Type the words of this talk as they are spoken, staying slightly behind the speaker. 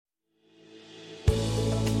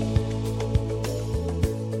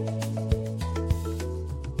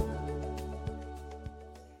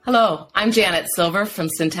Hello, I'm Janet Silver from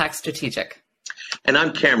Syntax Strategic. And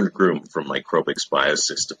I'm Cameron Groom from Microbics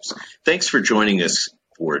Biosystems. Thanks for joining us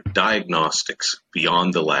for Diagnostics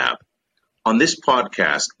Beyond the Lab. On this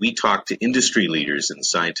podcast, we talk to industry leaders in the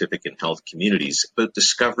scientific and health communities about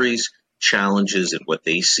discoveries, challenges, and what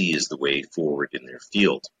they see as the way forward in their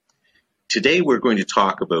field. Today, we're going to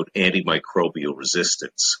talk about antimicrobial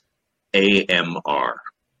resistance, AMR.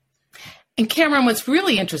 And Cameron, what's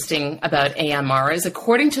really interesting about AMR is,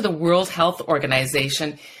 according to the World Health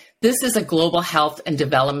Organization, this is a global health and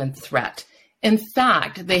development threat. In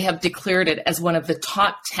fact, they have declared it as one of the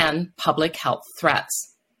top 10 public health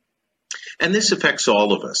threats. And this affects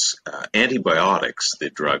all of us. Antibiotics, the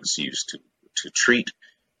drugs used to treat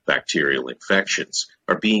bacterial infections,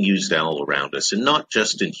 are being used all around us, and not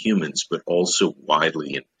just in humans, but also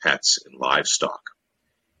widely in pets and livestock.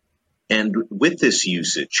 And with this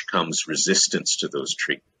usage comes resistance to those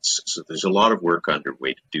treatments. So there's a lot of work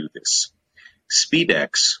underway to do this.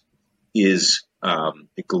 SpeedX is a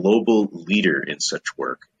global leader in such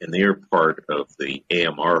work, and they are part of the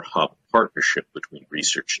AMR Hub partnership between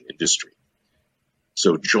research and industry.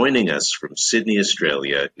 So joining us from Sydney,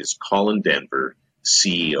 Australia is Colin Denver,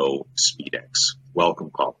 CEO SpeedX. Welcome,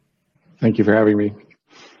 Colin. Thank you for having me.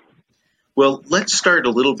 Well, let's start a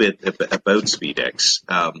little bit about SpeedX.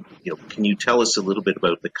 Can you tell us a little bit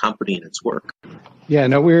about the company and its work? Yeah,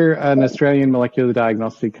 no, we're an Australian molecular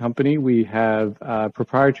diagnostic company. We have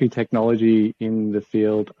proprietary technology in the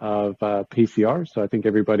field of PCR. So I think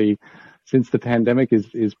everybody, since the pandemic,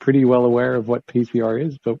 is pretty well aware of what PCR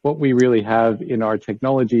is. But what we really have in our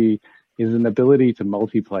technology is an ability to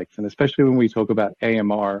multiplex. And especially when we talk about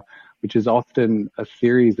AMR, which is often a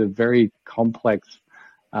series of very complex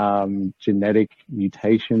genetic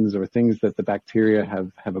mutations or things that the bacteria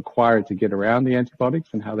have acquired to get around the antibiotics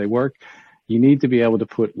and how they work, you need to be able to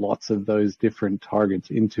put lots of those different targets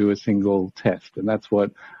into a single test. And that's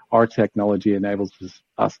what our technology enables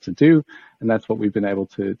us to do. And that's what we've been able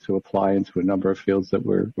to apply into a number of fields that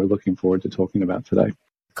we're looking forward to talking about today.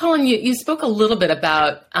 Colin, you spoke a little bit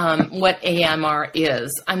about what AMR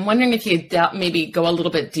is. I'm wondering if you'd maybe go a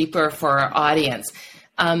little bit deeper for our audience.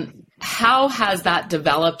 How has that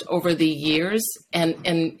developed over the years,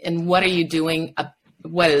 and what are you doing?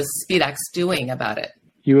 What is SpeedX doing about it?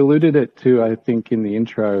 You alluded it to, I think, in the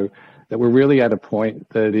intro, that we're really at a point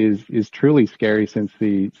that is truly scary since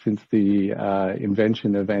the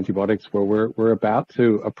invention of antibiotics, where we're about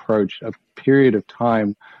to approach a period of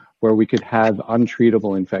time where we could have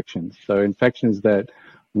untreatable infections. So infections that,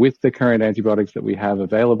 with the current antibiotics that we have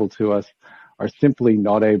available to us, are simply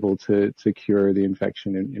not able to cure the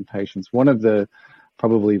infection in patients. One of the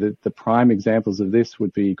prime examples of this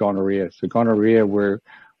would be gonorrhea. So gonorrhea, we're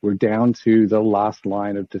down to the last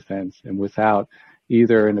line of defense, and without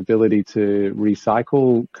either an ability to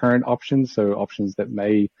recycle current options, so options that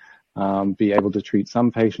may be able to treat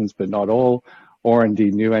some patients but not all, or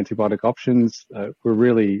indeed new antibiotic options, we're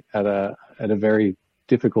really at a very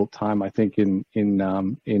difficult time, I think, in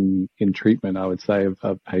treatment, I would say,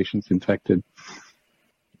 of patients infected.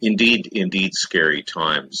 Indeed, scary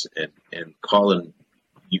times. And Colin,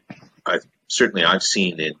 I've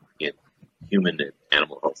seen in human and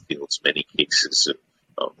animal health fields many cases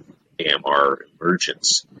of AMR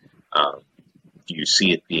emergence. Do you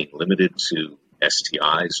see it being limited to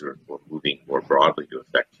STIs or moving more broadly to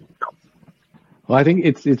affect human health? Well, I think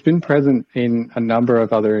it's been present in a number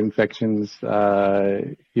of other infections,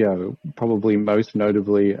 probably most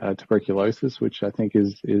notably tuberculosis, which I think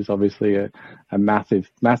is obviously a massive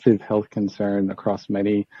health concern across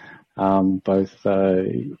many, both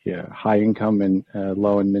high income and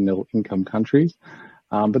low and middle income countries.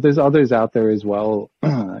 But there's others out there as well.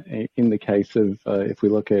 In the case of, if we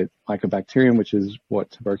look at Mycobacterium, which is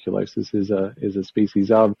what tuberculosis is a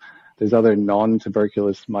species of, there's other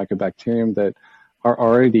non-tuberculous Mycobacterium that are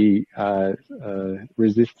already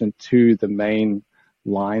resistant to the main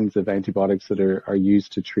lines of antibiotics that are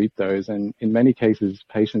used to treat those. And in many cases,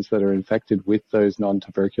 patients that are infected with those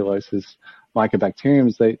non-tuberculosis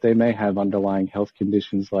Mycobacteriums, they may have underlying health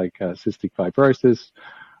conditions like cystic fibrosis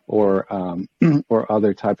or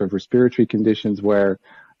other type of respiratory conditions where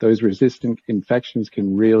those resistant infections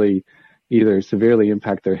can really either severely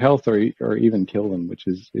impact their health or even kill them, which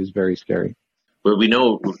is very scary. Well, we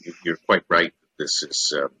know you're quite right. This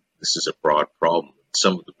is a broad problem.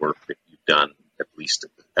 Some of the work that you've done, at least at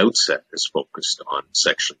the outset, is focused on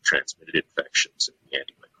sexually transmitted infections and the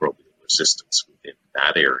antimicrobial resistance within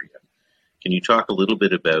that area. Can you talk a little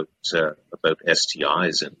bit about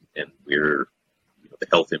STIs and where the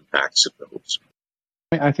health impacts of those?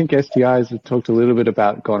 I think STIs, have talked a little bit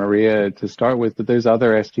about gonorrhea to start with, but there's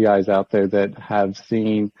other STIs out there that have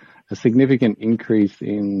seen a significant increase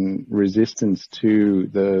in resistance to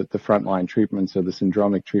the frontline treatments or the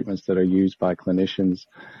syndromic treatments that are used by clinicians.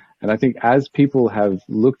 And I think as people have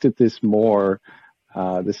looked at this more,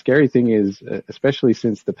 the scary thing is, especially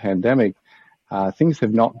since the pandemic, things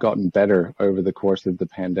have not gotten better over the course of the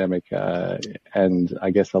pandemic, and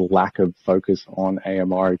I guess a lack of focus on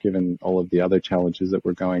AMR, given all of the other challenges that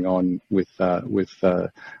were going on with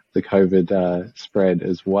the COVID spread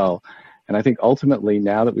as well. And I think ultimately,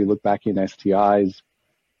 now that we look back in STIs,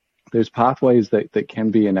 there's pathways that can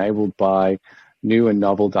be enabled by new and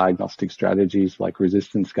novel diagnostic strategies like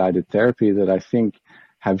resistance-guided therapy that I think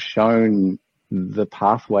have shown the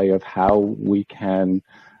pathway of how we can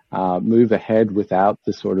move ahead without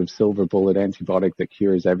the sort of silver bullet antibiotic that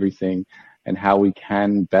cures everything, and how we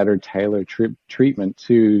can better tailor treatment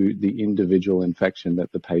to the individual infection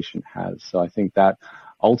that the patient has. So I think that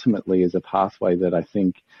ultimately is a pathway that I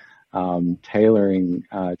think tailoring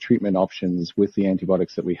treatment options with the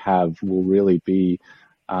antibiotics that we have will really be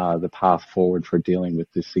the path forward for dealing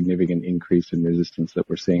with this significant increase in resistance that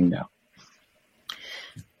we're seeing now.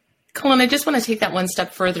 Colin, I just want to take that one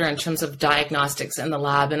step further in terms of diagnostics in the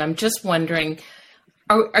lab. And I'm just wondering,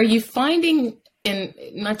 are you finding in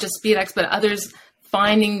not just SpeedX, but others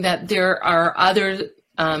finding that there are other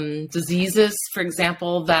diseases, for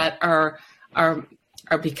example, that are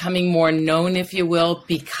becoming more known, if you will,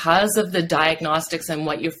 because of the diagnostics and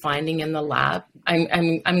what you're finding in the lab?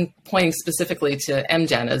 I'm pointing specifically to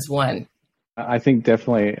MGen as one. I think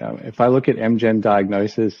definitely, if I look at MGen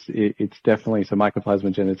diagnosis, it's definitely, so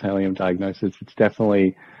mycoplasma genitalium diagnosis, it's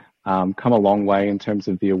definitely come a long way in terms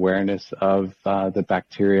of the awareness of the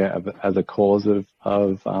bacteria as a cause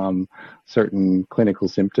of certain clinical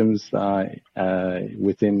symptoms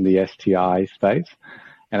within the STI space.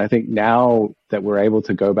 And I think now that we're able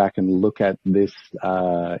to go back and look at this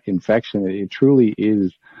infection, it truly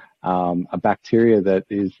is a bacteria that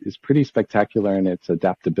is pretty spectacular in its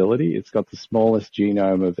adaptability. It's got the smallest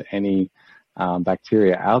genome of any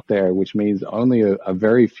bacteria out there, which means only a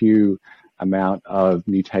very few amount of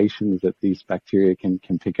mutations that these bacteria can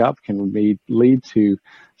pick up can lead to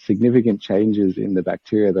significant changes in the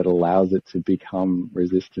bacteria that allows it to become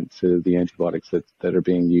resistant to the antibiotics that are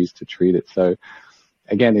being used to treat it. So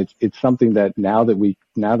again, it's something that now that we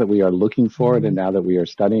are looking for it, and now that we are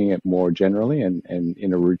studying it more generally and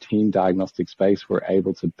in a routine diagnostic space, we're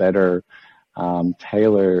able to better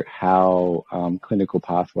tailor how clinical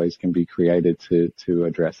pathways can be created to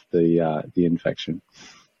address the infection.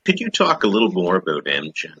 Could you talk a little more about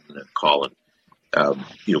MGen, Colin?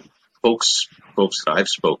 Folks that I've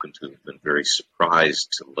spoken to have been very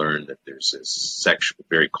surprised to learn that there's a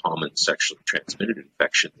very common sexually transmitted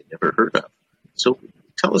infection they never heard of. So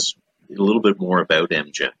tell us a little bit more about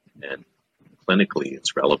MGen and clinically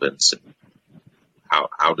its relevance, and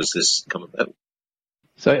how does this come about?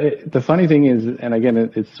 So the funny thing is, and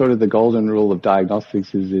again, it's sort of the golden rule of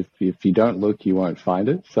diagnostics, is if you don't look, you won't find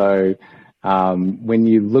it. So when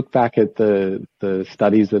you look back at the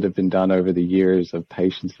studies that have been done over the years of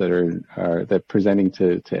patients that are presenting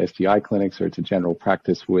to STI clinics or to general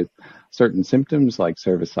practice with certain symptoms like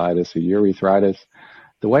cervicitis or urethritis,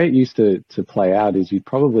 the way it used to play out is you'd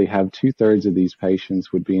probably have 2/3 of these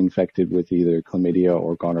patients would be infected with either chlamydia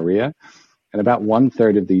or gonorrhea, and about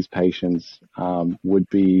 1/3 of these patients would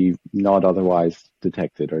be not otherwise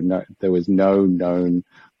detected, or there was no known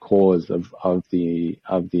cause of the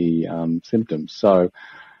symptoms. So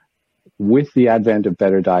with the advent of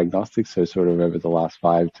better diagnostics, so sort of over the last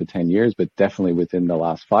 5 to 10 years, but definitely within the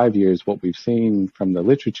last 5 years, what we've seen from the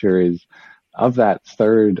literature is, of that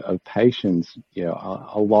third of patients,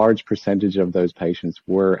 a large percentage of those patients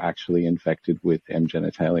were actually infected with M.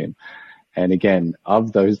 genitalium. And again,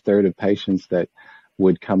 of those third of patients that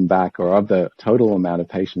would come back, or of the total amount of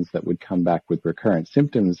patients that would come back with recurrent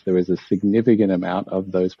symptoms, there was a significant amount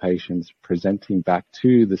of those patients presenting back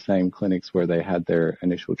to the same clinics where they had their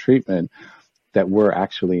initial treatment that were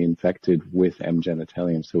actually infected with M.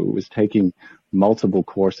 genitalium. So it was taking multiple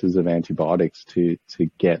courses of antibiotics to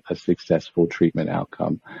get a successful treatment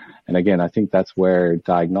outcome. And again, I think that's where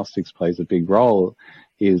diagnostics plays a big role,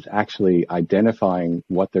 is actually identifying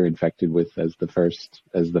what they're infected with as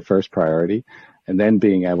the first priority, and then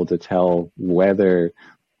being able to tell whether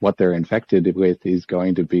what they're infected with is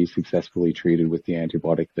going to be successfully treated with the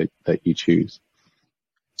antibiotic that you choose.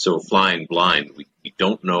 So flying blind, we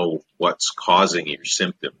don't know what's causing your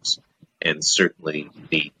symptoms, and certainly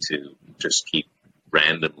need to just keep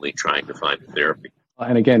randomly trying to find a therapy.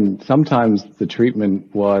 And again, sometimes the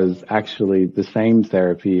treatment was actually the same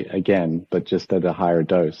therapy again, but just at a higher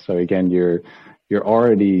dose. So again, you're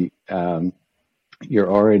already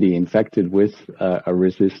infected with a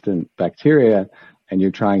resistant bacteria, and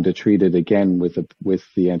you're trying to treat it again with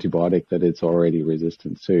the antibiotic that it's already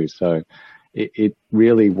resistant to. So it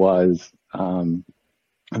really was a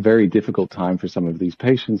very difficult time for some of these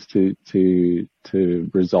patients to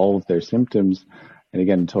resolve their symptoms. And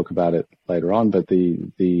again, talk about it later on, but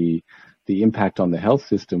the impact on the health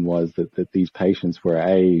system was that these patients were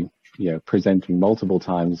presenting multiple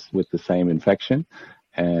times with the same infection,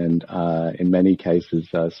 and in many cases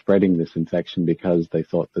spreading this infection because they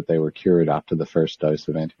thought that they were cured after the first dose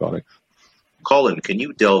of antibiotics. Colin, can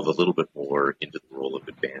you delve a little bit more into the role of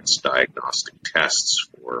advanced diagnostic tests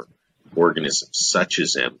for organisms such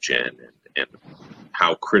as MGen and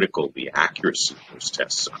how critical the accuracy of those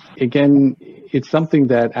tests are? Again, it's something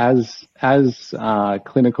that as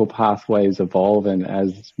clinical pathways evolve and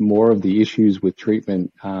as more of the issues with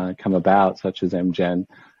treatment come about, such as MGen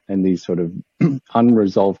and these sort of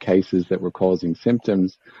unresolved cases that were causing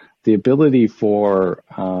symptoms, the ability for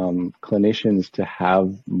clinicians to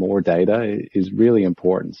have more data is really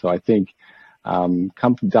important. So I think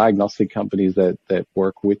diagnostic companies that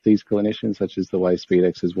work with these clinicians, such as the way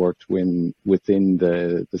SpeedX has worked within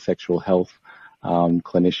the sexual health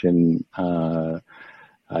clinician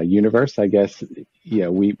universe, I guess,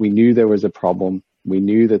 we knew there was a problem. We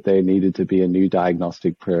knew that there needed to be a new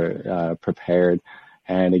diagnostic prepared.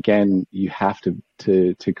 And again, you have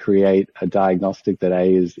to create a diagnostic that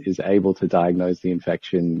is able to diagnose the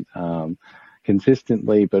infection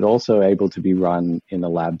consistently, but also able to be run in a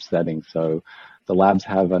lab setting. So the labs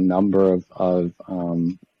have a number of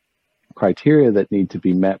criteria that need to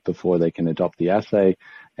be met before they can adopt the assay.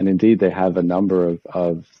 And indeed, they have a number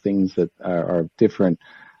of things that are different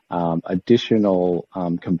additional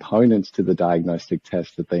components to the diagnostic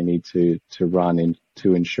test that they need to run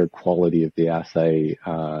to ensure quality of the assay,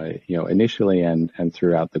 initially and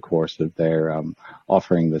throughout the course of their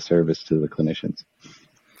offering the service to the clinicians.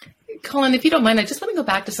 Colin, if you don't mind, I just want to go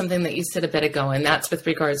back to something that you said a bit ago, and that's with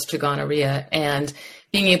regards to gonorrhea and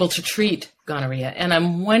being able to treat gonorrhea. And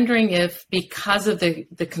I'm wondering if, because of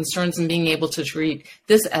the concerns in being able to treat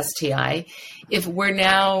this STI, if we're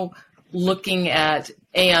now looking at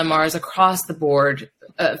AMRs across the board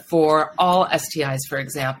for all STIs, for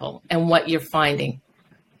example, and what you're finding.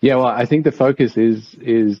 Yeah, well, I think the focus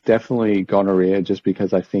is definitely gonorrhea, just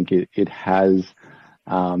because I think it has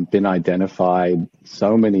been identified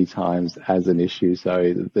so many times as an issue.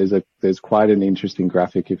 So there's quite an interesting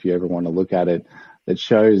graphic, if you ever want to look at it, that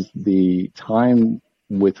shows the time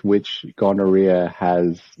with which gonorrhea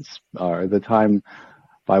the time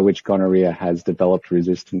by which gonorrhea has developed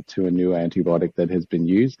resistance to a new antibiotic that has been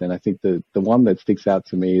used. And I think the one that sticks out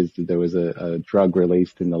to me is that there was a drug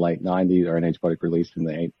released in the late 90s, or an antibiotic released in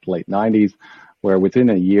the late 90s, where within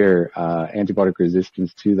a year, antibiotic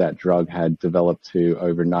resistance to that drug had developed to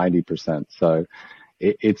over 90%. So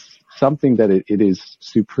it's something that it is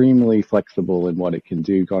supremely flexible in what it can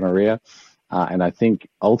do, gonorrhea. And I think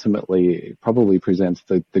ultimately it probably presents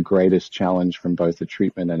the greatest challenge from both a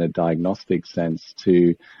treatment and a diagnostic sense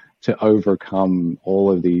to overcome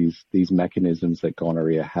all of these mechanisms that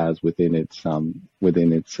gonorrhea has within its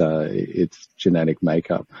genetic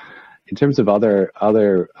makeup. In terms of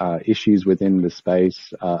other issues within the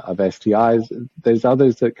space of STIs, there's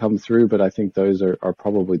others that come through, but I think those are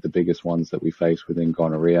probably the biggest ones that we face within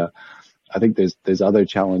gonorrhea. I think there's other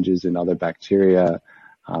challenges in other bacteria.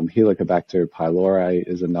 Helicobacter pylori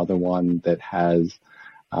is another one that has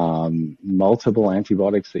multiple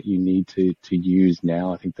antibiotics that you need to use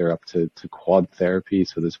now. I think they're up to quad therapy,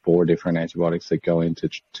 so there's 4 different antibiotics that go into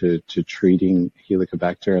treating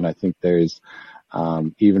Helicobacter, and I think there's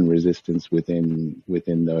even resistance within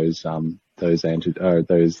those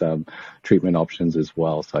treatment options as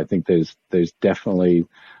well. So I think there's definitely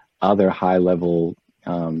other high level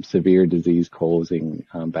severe disease causing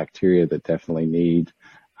bacteria that definitely need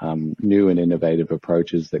new and innovative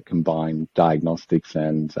approaches that combine diagnostics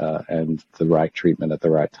and the right treatment at the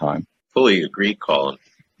right time. Fully agree, Colin.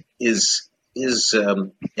 Is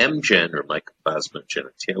MGen, or Mycoplasma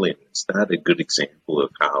genitalium, is that a good example of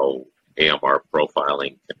how AMR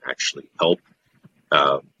profiling can actually help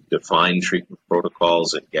define treatment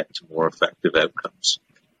protocols and get to more effective outcomes?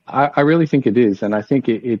 I really think it is, and I think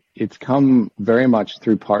it's come very much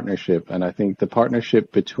through partnership, and I think the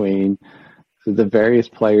partnership between the various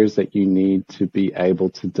players that you need to be able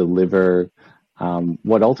to deliver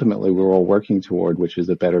what ultimately we're all working toward, which is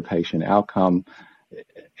a better patient outcome,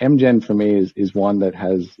 MGen for me is one that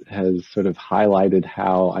has sort of highlighted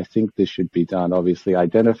how I think this should be done. Obviously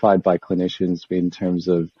identified by clinicians in terms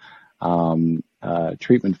of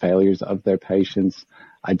treatment failures of their patients,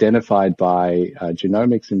 identified by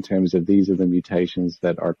genomics in terms of these are the mutations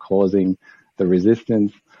that are causing the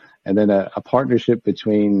resistance, and then a partnership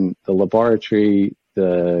between the laboratory,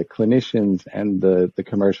 the clinicians, and the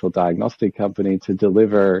commercial diagnostic company to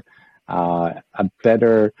deliver a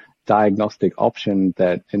better diagnostic option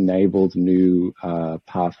that enabled new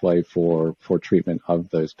pathway for treatment of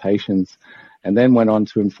those patients, and then went on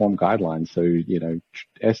to inform guidelines. So,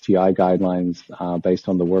 STI guidelines based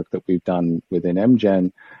on the work that we've done within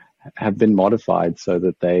MGen have been modified so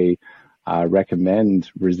that they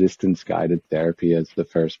recommend resistance-guided therapy as the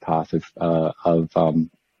first path of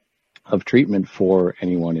treatment for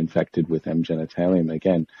anyone infected with M. genitalium.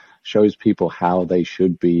 Again, shows people how they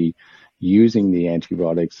should be using the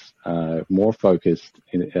antibiotics more focused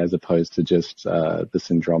as opposed to just the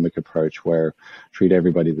syndromic approach where treat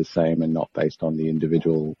everybody the same and not based on the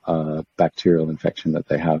individual bacterial infection that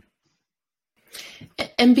they have.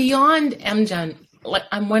 And beyond MGen,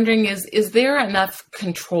 I'm wondering, is there enough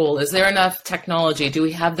control? Is there enough technology? Do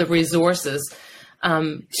we have the resources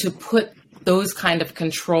to put those kind of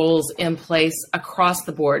controls in place across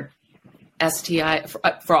the board? STI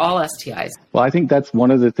for all STIs? Well, I think that's one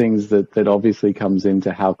of the things that obviously comes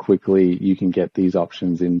into how quickly you can get these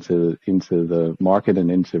options into the market and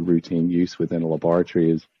into routine use within a laboratory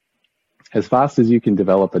is as fast as you can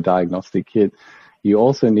develop a diagnostic kit, you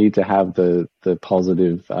also need to have the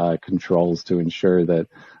positive controls to ensure that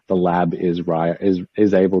the lab is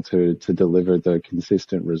able to deliver the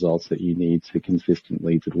consistent results that you need to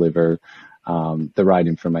consistently deliver the right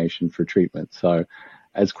information for treatment. So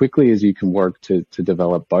as quickly as you can work to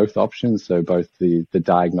develop both options, so both the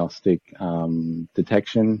diagnostic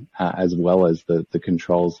detection as well as the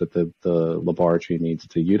controls that the laboratory needs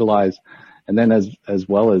to utilize, and then as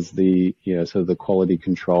well as the so the quality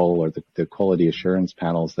control or the quality assurance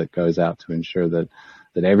panels that goes out to ensure that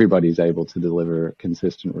everybody's able to deliver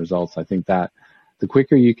consistent results. I think that the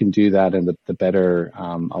quicker you can do that and the better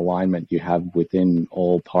alignment you have within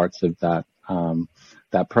all parts of that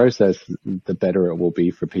process, the better it will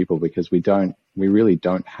be for people, because we really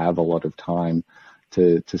don't have a lot of time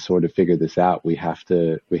to sort of figure this out. We have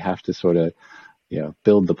to sort of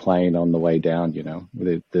build the plane on the way down.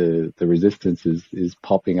 The resistance is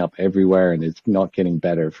popping up everywhere, and it's not getting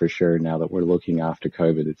better for sure. Now that we're looking after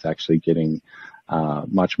COVID, it's actually getting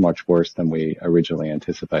much worse than we originally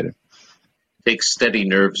anticipated. Takes steady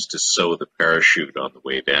nerves to sew the parachute on the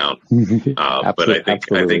way down. But I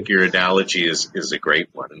think your analogy is a great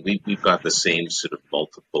one. And we've got the same sort of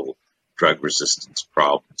multiple drug resistance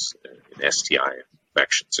problems in STI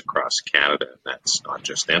infections across Canada. And that's not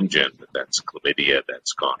just MGen, but that's chlamydia,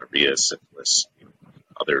 that's gonorrhea, syphilis,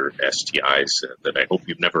 other STIs that I hope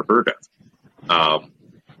you've never heard of.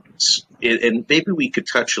 And maybe we could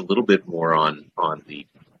touch a little bit more on the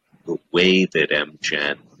way that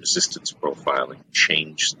MGen resistance profiling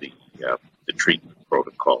changed the treatment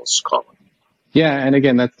protocols, Colin. Yeah, and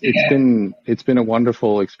again, it's been a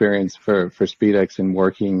wonderful experience for SpeedX in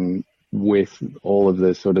working with all of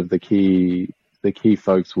the sort of the key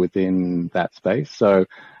folks within that space. So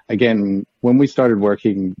again, when we started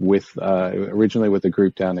working with originally with a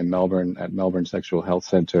group down in Melbourne at Melbourne Sexual Health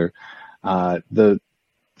Centre, the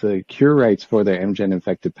cure rates for their MGen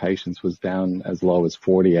infected patients was down as low as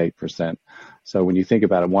 48%. So when you think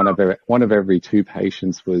about it, one of every two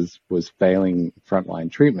patients was failing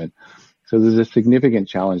frontline treatment. So there's a significant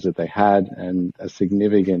challenge that they had, and a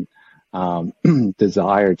significant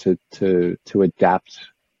desire to adapt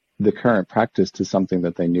the current practice to something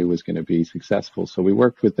that they knew was going to be successful. So we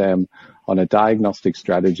worked with them on a diagnostic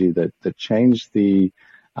strategy that changed the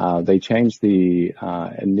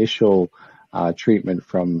initial treatment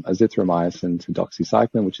from azithromycin to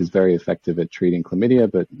doxycycline, which is very effective at treating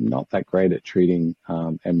chlamydia, but not that great at treating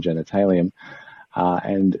M. genitalium.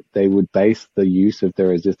 And they would base the use of their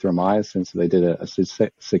azithromycin, so they did a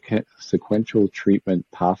sequential treatment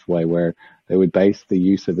pathway where they would base the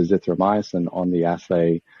use of azithromycin on the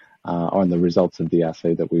assay, on the results of the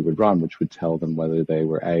assay that we would run, which would tell them whether they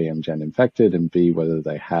were A, MGen infected, and B, whether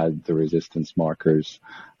they had the resistance markers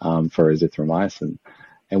for azithromycin.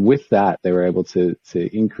 And with that, they were able to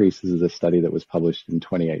increase. This is a study that was published in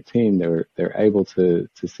 2018. They're able to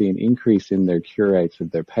see an increase in their cure rates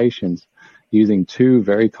of their patients using two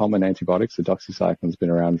very common antibiotics. The doxycycline's been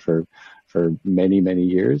around for many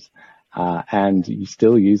years, and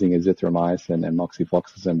still using azithromycin and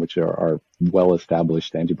moxifloxacin, which are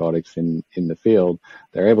well-established antibiotics in the field.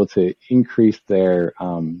 They're able to increase their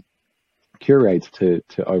cure rates to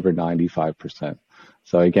over 95%.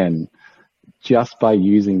 So again, just by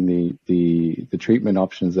using the treatment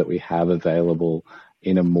options that we have available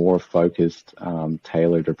in a more focused,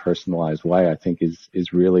 tailored or personalized way, I think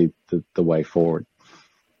is really the way forward.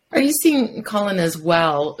 Are you seeing, Colin, as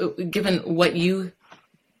well, given what you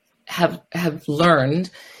have learned,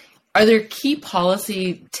 are there key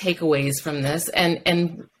policy takeaways from this,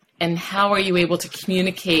 and how are you able to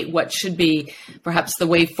communicate what should be perhaps the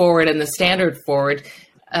way forward and the standard forward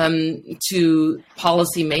to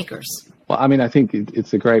policymakers? Well, I mean, I think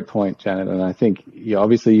it's a great point, Janet, and I think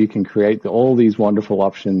obviously you can create all these wonderful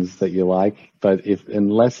options that you like, but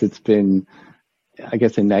unless it's been, I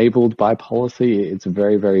guess, enabled by policy, it's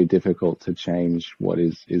very, very difficult to change what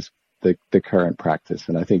is the current practice.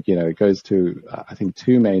 And I think, it goes to, I think,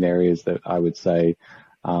 two main areas that I would say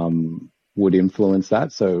would influence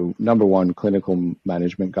that. So number one, clinical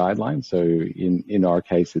management guidelines. So in our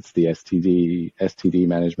case, it's the STD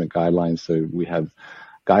management guidelines. So we have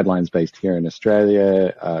guidelines based here in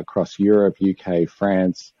Australia, across Europe, UK,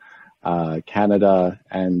 France, Canada,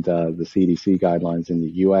 and the CDC guidelines in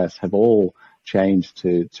the US have all changed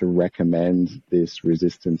to recommend this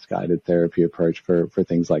resistance-guided therapy approach for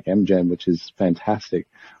things like MGen, which is fantastic.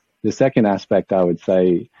 The second aspect, I would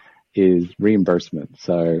say, is reimbursement.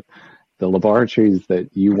 So the laboratories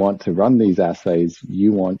that you want to run these assays,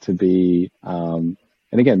 you want to be, and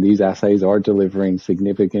again, these assays are delivering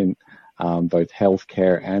significant both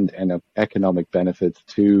healthcare and economic benefits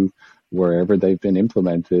to wherever they've been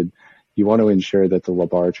implemented. You want to ensure that the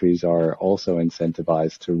laboratories are also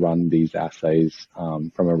incentivized to run these assays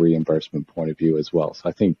from a reimbursement point of view as well. So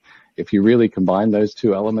I think if you really combine those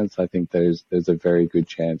two elements, I think there's a very good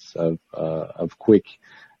chance of quick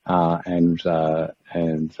and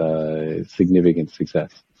significant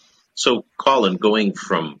success. So, Colin, going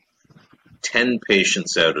from 10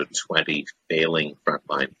 patients out of 20 failing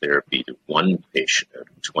frontline therapy to 1 patient out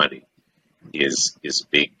of 20 is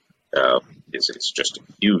big. It's just a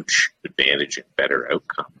huge advantage and better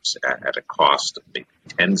outcomes at a cost of maybe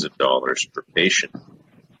tens of dollars per patient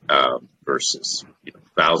versus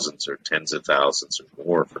thousands or tens of thousands or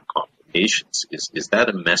more for complications. Is that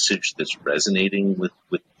a message that's resonating with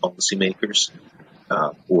policymakers,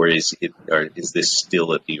 or is this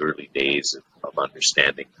still at the early days of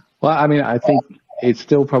understanding? Well, I mean, I think it's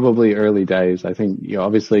still probably early days. I think,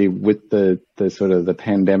 obviously with the sort of the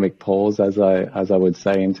pandemic pause, as I would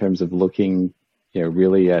say, in terms of looking,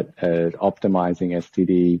 really at optimizing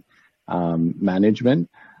STD management,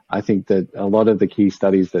 I think that a lot of the key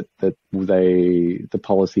studies that the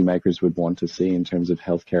policymakers would want to see in terms of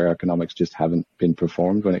healthcare economics just haven't been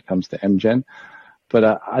performed when it comes to MGen.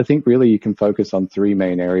 But I think really you can focus on 3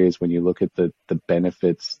 main areas when you look at the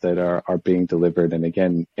benefits that are being delivered. And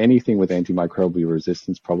again, anything with antimicrobial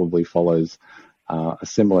resistance probably follows a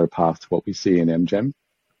similar path to what we see in MGen.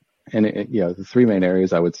 And the 3 main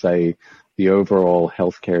areas, I would say, the overall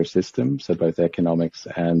healthcare system, so both economics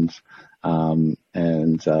and the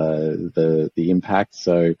impact.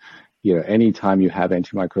 So anytime you have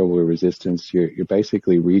antimicrobial resistance, you're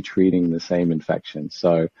basically retreating the same infection.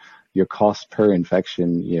 So your cost per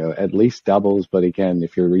infection, at least doubles. But again,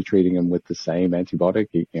 if you're retreating them with the same antibiotic,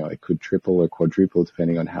 it could triple or quadruple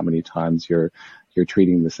depending on how many times you're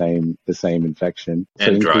treating the same infection.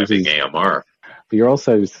 And so driving AMR. But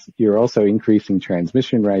you're also increasing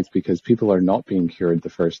transmission rates because people are not being cured the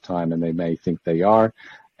first time and they may think they are,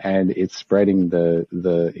 and it's spreading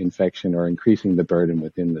the infection or increasing the burden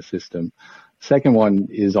within the system. Second one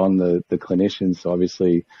is on the clinicians. So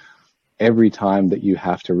obviously, every time that you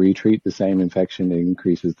have to retreat the same infection, it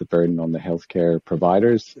increases the burden on the healthcare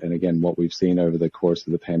providers. And again, what we've seen over the course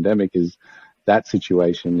of the pandemic is that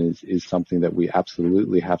situation is something that we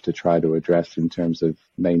absolutely have to try to address in terms of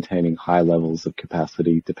maintaining high levels of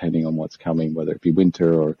capacity, depending on what's coming, whether it be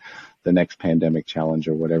winter or the next pandemic challenge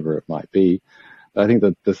or whatever it might be. But I think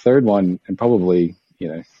that the third one, and probably,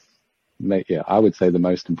 I would say the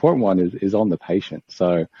most important one is on the patient.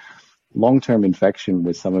 So long-term infection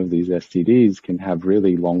with some of these STDs can have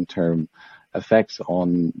really long-term effects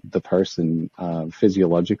on the person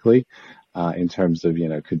physiologically in terms of,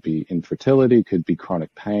 could be infertility, could be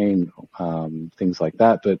chronic pain, things like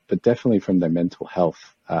that, but definitely from their mental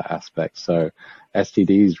health aspect. So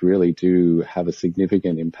STDs really do have a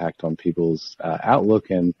significant impact on people's outlook,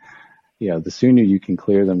 and the sooner you can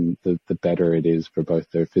clear them, the better it is for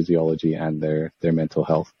both their physiology and their mental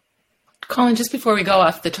health. Colin, just before we go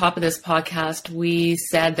off the top of this podcast, we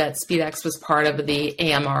said that SpeedX was part of the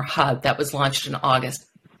AMR Hub that was launched in August.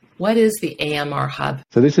 What is the AMR Hub?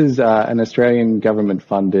 So this is an Australian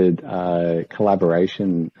government-funded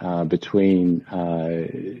collaboration between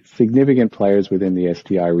significant players within the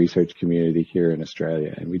STI research community here in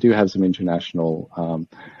Australia. And we do have some international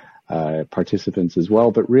participants as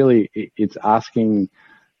well, but really it's asking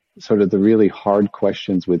sort of the really hard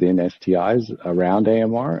questions within STIs around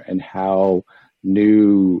AMR and how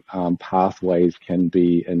new pathways can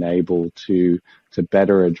be enabled to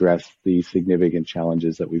better address the significant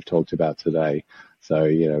challenges that we've talked about today.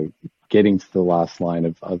 So, getting to the last line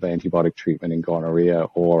of antibiotic treatment in gonorrhea,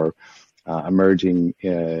 or emerging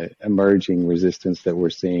resistance that we're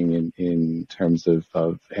seeing in terms of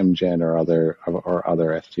MGen or other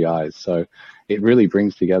STIs. So it really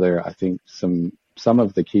brings together, I think, some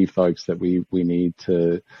of the key folks that we need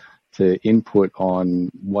to input on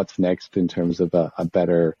what's next in terms of a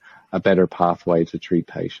better pathway to treat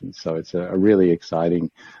patients. So it's a really exciting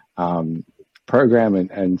program,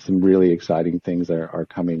 and some really exciting things are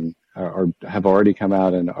coming, or have already come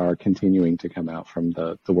out and are continuing to come out from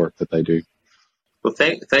the work that they do. Well,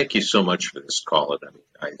 thank you so much for this, Colin.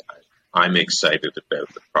 I'm excited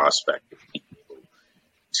about the prospect of being able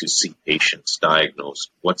to see patients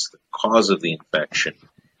diagnosed, what's the cause of the infection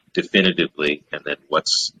definitively, and then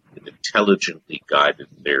what's an intelligently guided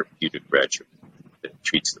therapeutic regimen that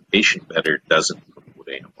treats the patient better, doesn't promote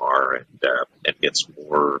AMR, and gets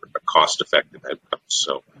more cost-effective outcomes.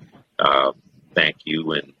 So thank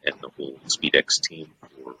you and the whole SpeedX team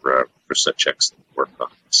for such excellent work on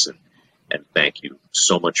this. And thank you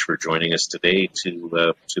so much for joining us today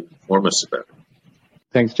to inform us about it.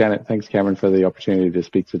 Thanks, Janet. Thanks, Cameron, for the opportunity to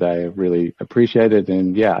speak today. I really appreciate it.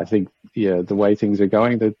 And I think the way things are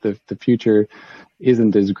going, the future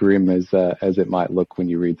isn't as grim as it might look when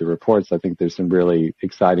you read the reports. I think there's some really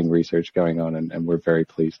exciting research going on, and we're very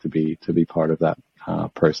pleased to be part of that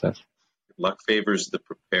process. Luck favors the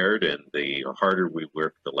prepared, and the harder we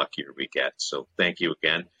work, the luckier we get. So thank you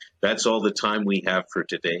again. That's all the time we have for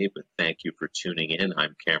today, but thank you for tuning in.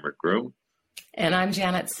 I'm Cameron Groom. And I'm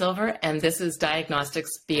Janet Silver, and this is Diagnostics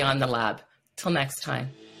Beyond the Lab. Till next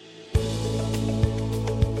time.